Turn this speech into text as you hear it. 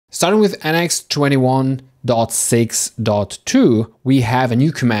Starting with NX 21.6.2, we have a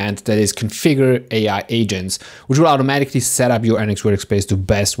new command that is configure AI agents, which will automatically set up your NX workspace to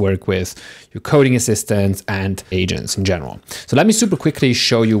best work with your coding assistants and agents in general. So let me super quickly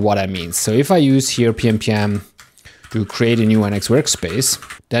show you what that means. So if I use here pm to create a new NX workspace,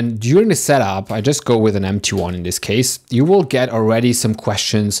 then during the setup, I just go with an empty one in this case. You will get already some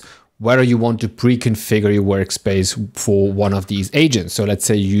questions whether you want to pre-configure your workspace for one of these agents. So let's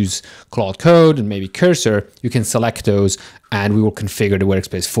say you use Claude Code and maybe Cursor, you can select those and we will configure the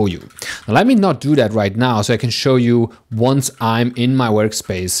workspace for you. Now let me not do that right now so I can show you once I'm in my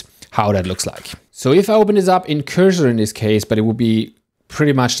workspace how that looks like. So if I open this up in Cursor in this case, but it will be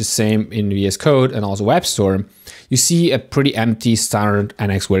pretty much the same in VS Code and also Web Store, you see a pretty empty standard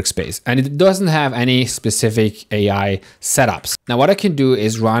NX workspace, and it doesn't have any specific AI setups. Now what I can do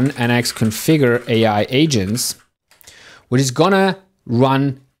is run NX configure AI agents, which is gonna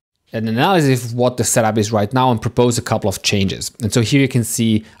run an analysis of what the setup is right now and propose a couple of changes. And so here you can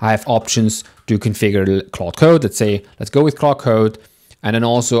see I have options to configure Claude Code. Let's say, let's go with Claude Code. And then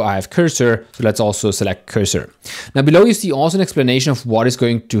also I have Cursor, so let's also select Cursor. Now below you see also an explanation of what is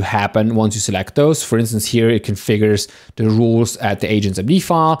going to happen once you select those. For instance, here it configures the rules at the agents MD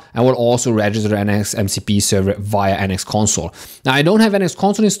file and will also register the Nx MCP server via NX console. Now I don't have NX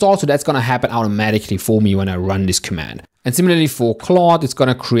console installed, so that's gonna happen automatically for me when I run this command. And similarly for Claude, it's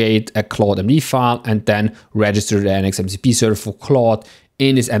gonna create a Claude MD file and then register the Nx MCP server for Claude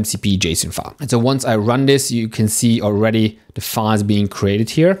in this MCP JSON file. And so once I run this, you can see already the files being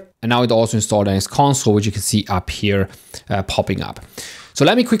created here. And now it also installed NX console, which you can see up here popping up. So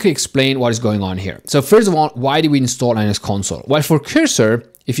let me quickly explain what is going on here. So first of all, why did we install NX console? Well, for Cursor,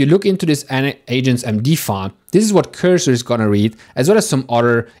 if you look into this agents MD file, this is what Cursor is gonna read, as well as some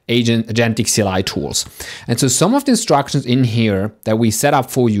other agentic CLI tools. And so some of the instructions in here that we set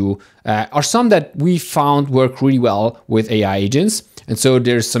up for you are some that we found work really well with AI agents. And so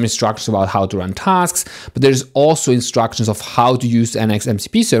there's some instructions about how to run tasks, but there's also instructions of how to use the NX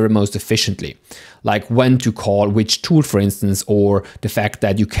MCP server most efficiently, like when to call which tool, for instance, or the fact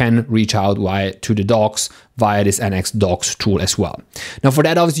that you can reach out to the docs via this NX docs tool as well. Now for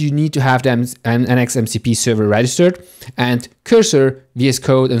that, obviously you need to have the NX MCP server registered, and Cursor, VS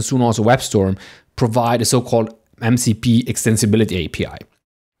Code, and soon also WebStorm provide a so-called MCP extensibility API.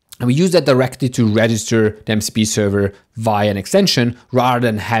 And we use that directly to register the MCP server via an extension rather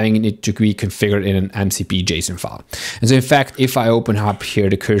than having it to be configured in an MCP JSON file. And so in fact, if I open up here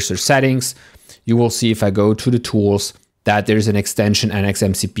the Cursor settings, you will see if I go to the tools that there's an extension NX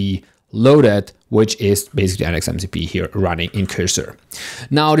MCP loaded, which is basically NX MCP here running in Cursor.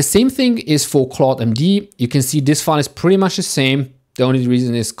 Now the same thing is for Claude MD. You can see this file is pretty much the same. The only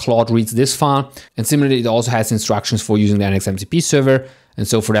reason is Claude reads this file. And similarly, it also has instructions for using the NX MCP server. And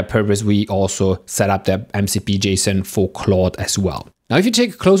so for that purpose, we also set up the MCP JSON for Claude as well. Now, if you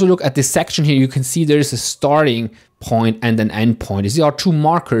take a closer look at this section here, you can see there's a starting point and an end point. These are two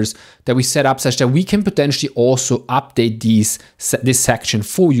markers that we set up such that we can potentially also update this section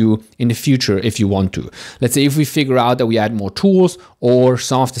for you in the future if you want to. Let's say if we figure out that we add more tools or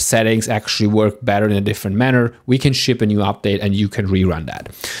some of the settings actually work better in a different manner, we can ship a new update and you can rerun that.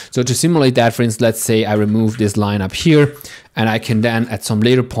 So to simulate that, for instance, let's say I remove this line up here and I can then at some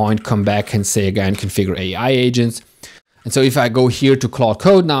later point come back and say again, configure AI agents. And so if I go here to Claude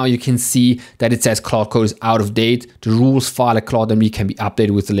Code now, you can see that it says Claude Code is out of date. The rules file at Claude MD can be updated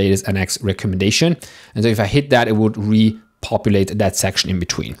with the latest NX recommendation. And so if I hit that, it would repopulate that section in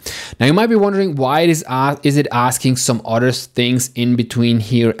between. Now you might be wondering why is it asking some other things in between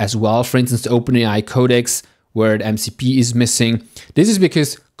here as well? For instance, the OpenAI codecs where the MCP is missing. This is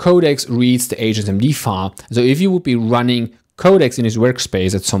because codecs reads the agents MD file. So if you would be running codecs in his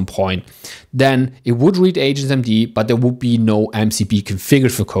workspace at some point, then it would read agents MD, but there would be no MCP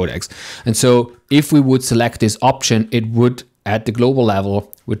configured for codecs. And so if we would select this option, it would at the global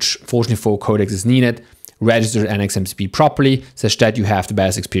level, which fortunately for codecs is needed, register NX MCP properly such that you have the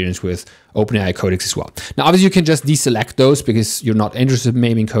best experience with OpenAI codecs as well. Now, obviously you can just deselect those because you're not interested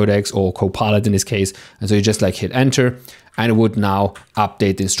maybe in codecs or Copilot in this case. And so you just like hit enter and it would now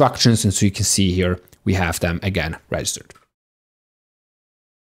update the instructions. And so you can see here, we have them again registered.